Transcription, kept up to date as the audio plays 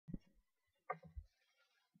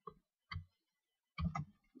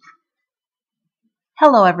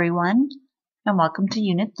Hello everyone, and welcome to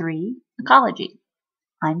Unit 3, Ecology.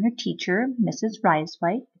 I'm your teacher, Mrs.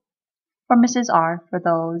 Reiswijk, or Mrs. R for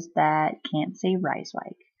those that can't say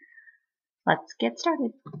Reiswijk. Let's get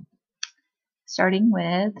started. Starting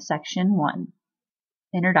with Section 1,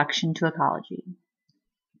 Introduction to Ecology.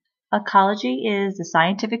 Ecology is the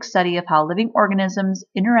scientific study of how living organisms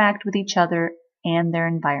interact with each other and their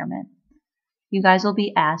environment. You guys will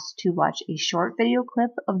be asked to watch a short video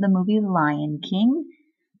clip of the movie Lion King.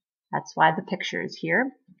 That's why the picture is here.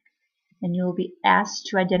 And you will be asked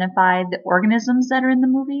to identify the organisms that are in the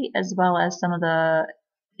movie as well as some of the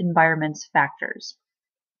environment's factors.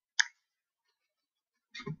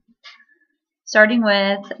 Starting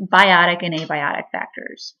with biotic and abiotic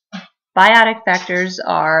factors. Biotic factors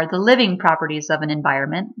are the living properties of an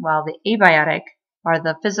environment, while the abiotic are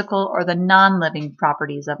the physical or the non-living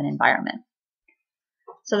properties of an environment.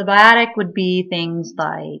 So the biotic would be things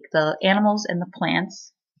like the animals and the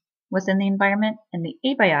plants within the environment, and the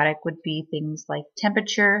abiotic would be things like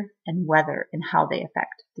temperature and weather and how they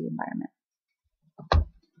affect the environment.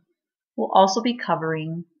 We'll also be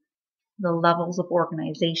covering the levels of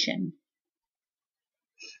organization.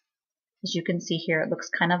 As you can see here, it looks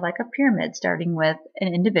kind of like a pyramid, starting with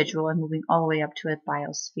an individual and moving all the way up to a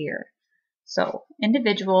biosphere. So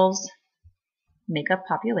individuals make up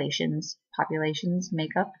populations, populations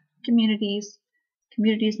make up communities,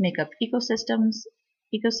 communities make up ecosystems,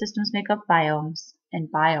 ecosystems make up biomes, and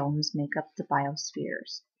biomes make up the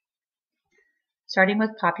biospheres. Starting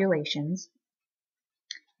with populations.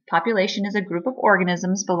 Population is a group of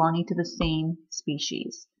organisms belonging to the same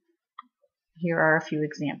species. Here are a few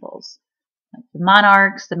examples, like the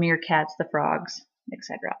monarchs, the meerkats, the frogs,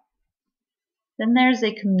 etc. Then there's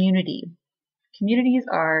a community. Communities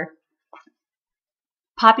are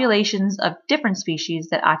populations of different species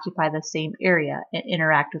that occupy the same area and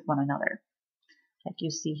interact with one another. Like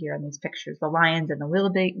you see here in these pictures, the lions and the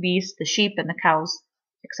wildebeest, the sheep and the cows,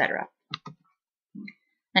 etc.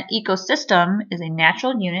 An ecosystem is a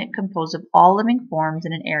natural unit composed of all living forms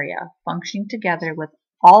in an area, functioning together with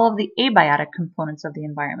all of the abiotic components of the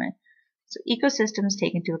environment. So ecosystems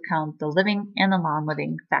take into account the living and the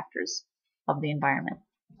non-living factors of the environment.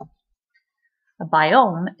 A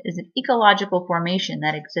biome is an ecological formation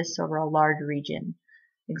that exists over a large region.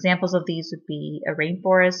 Examples of these would be a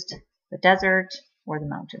rainforest, the desert, or the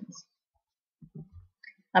mountains.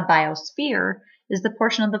 A biosphere is the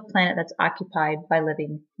portion of the planet that's occupied by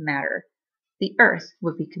living matter. The Earth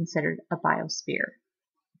would be considered a biosphere.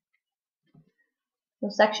 So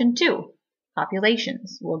Section 2,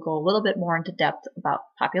 populations. We'll go a little bit more into depth about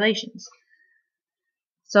populations.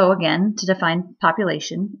 So again, to define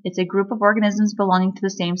population, it's a group of organisms belonging to the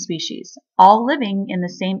same species, all living in the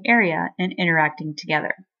same area and interacting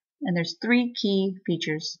together. And there's three key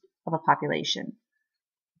features of a population.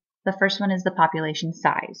 The first one is the population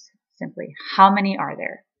size, simply how many are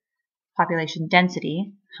there? Population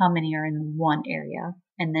density, how many are in one area?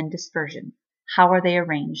 And then dispersion, how are they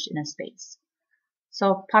arranged in a space?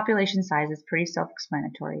 So population size is pretty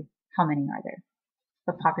self-explanatory, how many are there?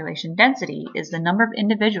 But population density is the number of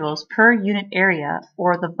individuals per unit area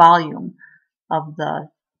or the volume of the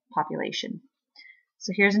population.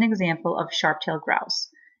 So here's an example of sharp-tailed grouse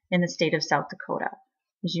in the state of South Dakota.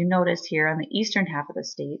 As you notice here on the eastern half of the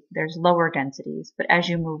state, there's lower densities, but as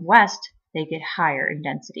you move west, they get higher in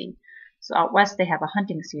density. So out west, they have a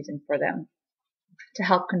hunting season for them to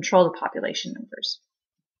help control the population numbers.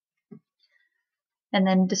 And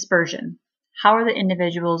then dispersion. How are the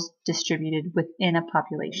individuals distributed within a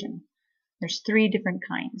population? There's three different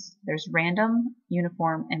kinds. There's random,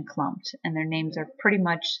 uniform, and clumped, and their names are pretty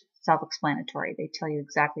much self-explanatory. They tell you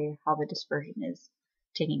exactly how the dispersion is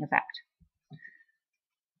taking effect.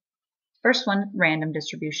 First one, random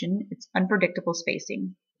distribution. It's unpredictable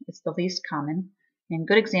spacing. It's the least common, and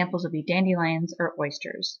good examples would be dandelions or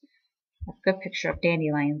oysters. A good picture of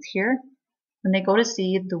dandelions here. When they go to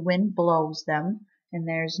seed, the wind blows them, and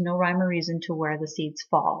there's no rhyme or reason to where the seeds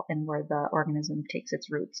fall and where the organism takes its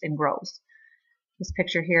roots and grows. This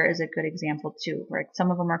picture here is a good example too, where some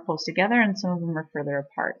of them are close together and some of them are further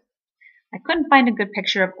apart. I couldn't find a good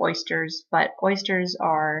picture of oysters, but oysters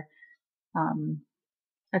are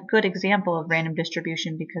a good example of random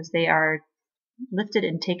distribution because they are lifted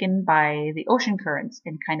and taken by the ocean currents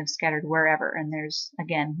and kind of scattered wherever. And there's,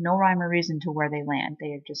 again, no rhyme or reason to where they land.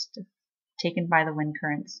 They are just taken by the wind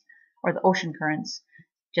currents or the ocean currents,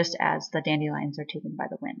 just as the dandelions are taken by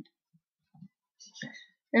the wind.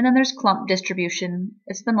 And then there's clump distribution.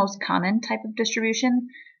 It's the most common type of distribution.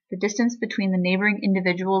 The distance between the neighboring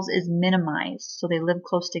individuals is minimized, so they live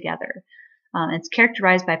close together. It's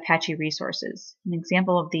characterized by patchy resources. An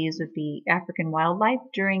example of these would be African wildlife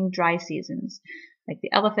during dry seasons, like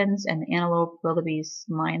the elephants and the antelope, wildebeest,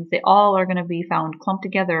 lions. They all are going to be found clumped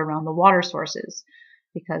together around the water sources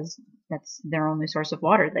because that's their only source of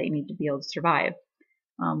water they need to be able to survive.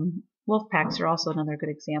 Wolf packs are also another good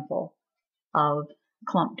example of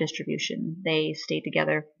clump distribution. They stay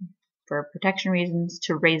together for protection reasons,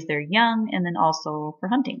 to raise their young, and then also for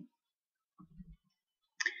hunting.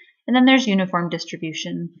 And then there's uniform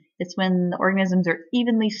distribution. It's when the organisms are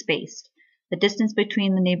evenly spaced. The distance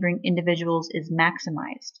between the neighboring individuals is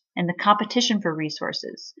maximized, and the competition for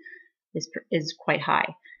resources is quite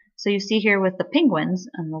high. So you see here with the penguins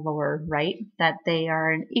on the lower right that they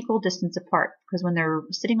are an equal distance apart, because when they're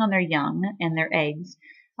sitting on their young and their eggs,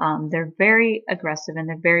 they're very aggressive and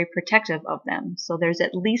they're very protective of them. So there's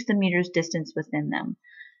at least a meter's distance within them,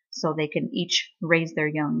 so they can each raise their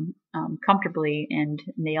young comfortably, and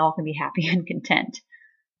they all can be happy and content.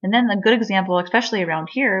 And then a good example, especially around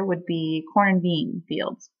here, would be corn and bean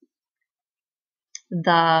fields.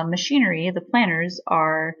 The machinery, the planters,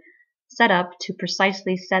 are set up to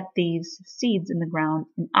precisely set these seeds in the ground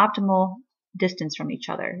in optimal distance from each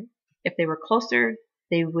other. If they were closer,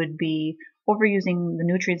 they would be overusing the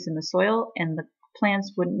nutrients in the soil, and the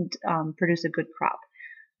plants wouldn't produce a good crop.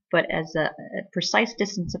 But as a precise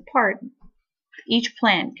distance apart, each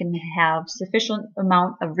plant can have sufficient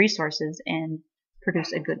amount of resources and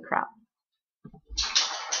produce a good crop.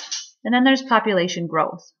 And then there's population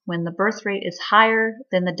growth. When the birth rate is higher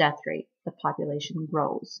than the death rate, the population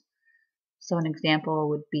grows. So an example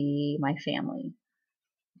would be my family.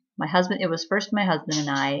 My husband, it was first my husband and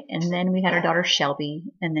I, and then we had our daughter Shelby,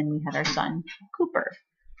 and then we had our son Cooper.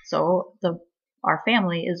 So our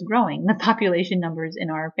family is growing. The population numbers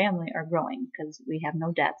in our family are growing because we have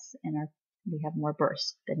no deaths and we have more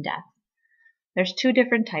births than death. There's two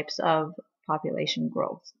different types of population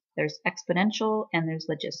growth. There's exponential and there's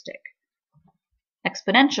logistic.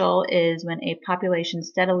 Exponential is when a population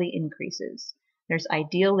steadily increases. There's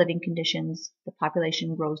ideal living conditions, the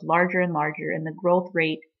population grows larger and larger, and the growth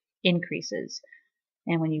rate increases.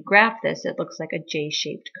 And when you graph this, it looks like a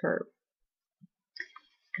J-shaped curve.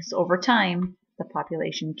 Because over time, the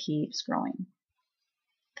population keeps growing.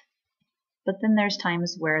 But then there's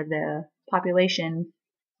times where the population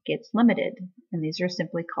gets limited, and these are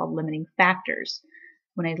simply called limiting factors.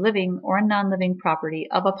 When a living or a non-living property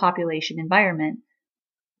of a population environment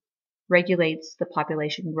regulates the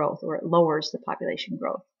population growth, or it lowers the population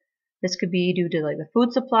growth. This could be due to like the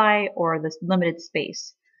food supply or the limited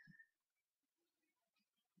space.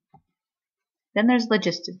 Then there's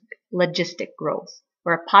logistic growth,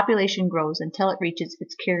 where a population grows until it reaches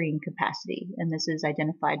its carrying capacity, and this is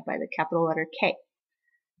identified by the capital letter K.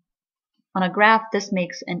 On a graph, this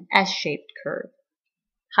makes an S-shaped curve.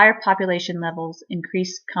 Higher population levels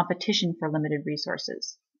increase competition for limited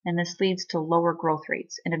resources, and this leads to lower growth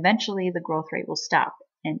rates, and eventually the growth rate will stop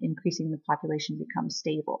and increasing the population becomes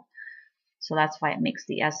stable. So that's why it makes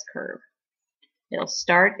the S curve. It'll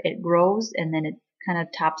start, it grows, and then it kind of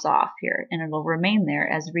tops off here, and it'll remain there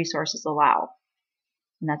as resources allow.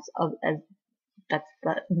 And that's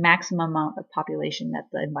the maximum amount of population that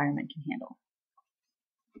the environment can handle.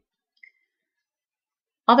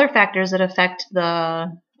 Other factors that affect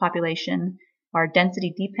the population are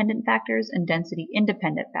density-dependent factors and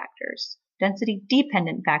density-independent factors.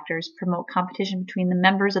 Density-dependent factors promote competition between the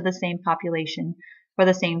members of the same population for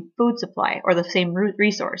the same food supply or the same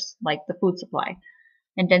resource, like the food supply.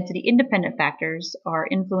 And density-independent factors are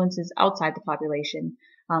influences outside the population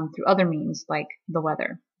through other means, like the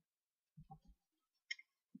weather.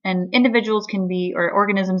 And individuals can be, or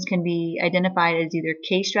organisms can be identified as either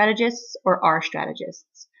K strategists or R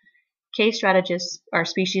strategists. K strategists are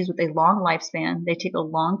species with a long lifespan. They take a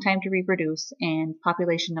long time to reproduce, and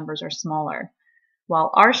population numbers are smaller.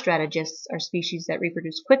 While R strategists are species that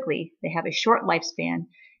reproduce quickly. They have a short lifespan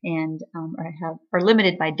and are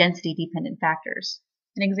limited by density-dependent factors.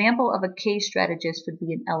 An example of a K strategist would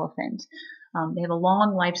be an elephant. They have a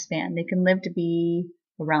long lifespan. They can live to be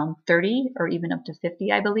around 30 or even up to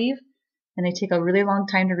 50, I believe. And they take a really long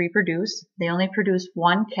time to reproduce. They only produce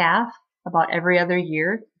one calf about every other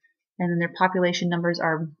year. And then their population numbers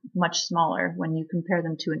are much smaller when you compare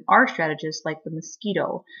them to an R strategist like the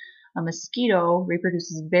mosquito. A mosquito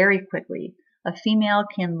reproduces very quickly. A female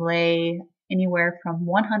can lay anywhere from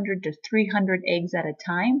 100 to 300 eggs at a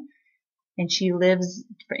time. And she lives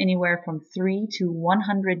for anywhere from 3 to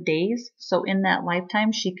 100 days. So in that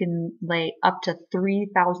lifetime, she can lay up to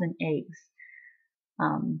 3,000 eggs.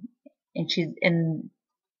 And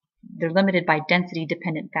they're limited by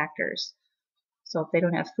density-dependent factors. So if they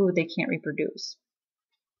don't have food, they can't reproduce.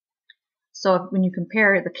 So when you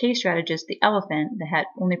compare the case strategist, the elephant, that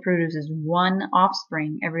only produces one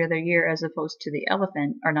offspring every other year, as opposed to the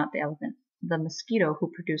elephant, or not the elephant, the mosquito,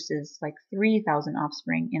 who produces like 3,000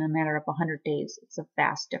 offspring in a matter of 100 days. It's a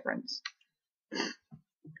vast difference.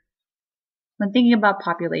 When thinking about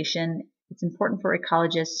population, it's important for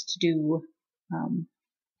ecologists to do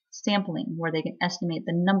sampling, where they can estimate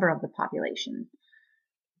the number of the population.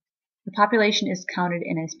 The population is counted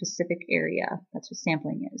in a specific area. That's what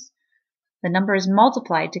sampling is. The number is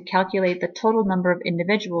multiplied to calculate the total number of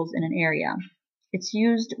individuals in an area. It's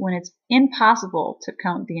used when it's impossible to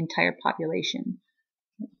count the entire population.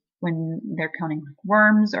 When they're counting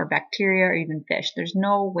worms or bacteria or even fish, there's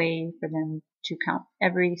no way for them to count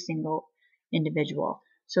every single individual.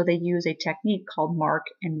 So they use a technique called mark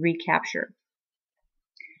and recapture.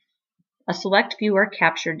 A select few are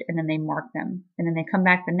captured and then they mark them. And then they come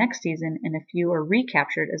back the next season and a few are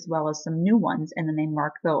recaptured as well as some new ones, and then they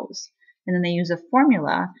mark those. And then they use a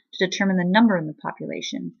formula to determine the number in the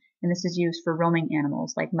population. And this is used for roaming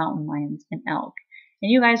animals like mountain lions and elk.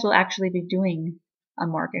 And you guys will actually be doing a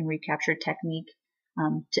mark and recapture technique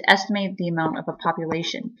to estimate the amount of a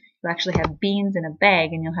population. You'll actually have beans in a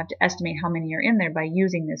bag and you'll have to estimate how many are in there by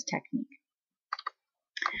using this technique.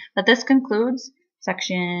 But this concludes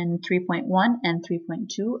Section 3.1 and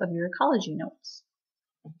 3.2 of your ecology notes.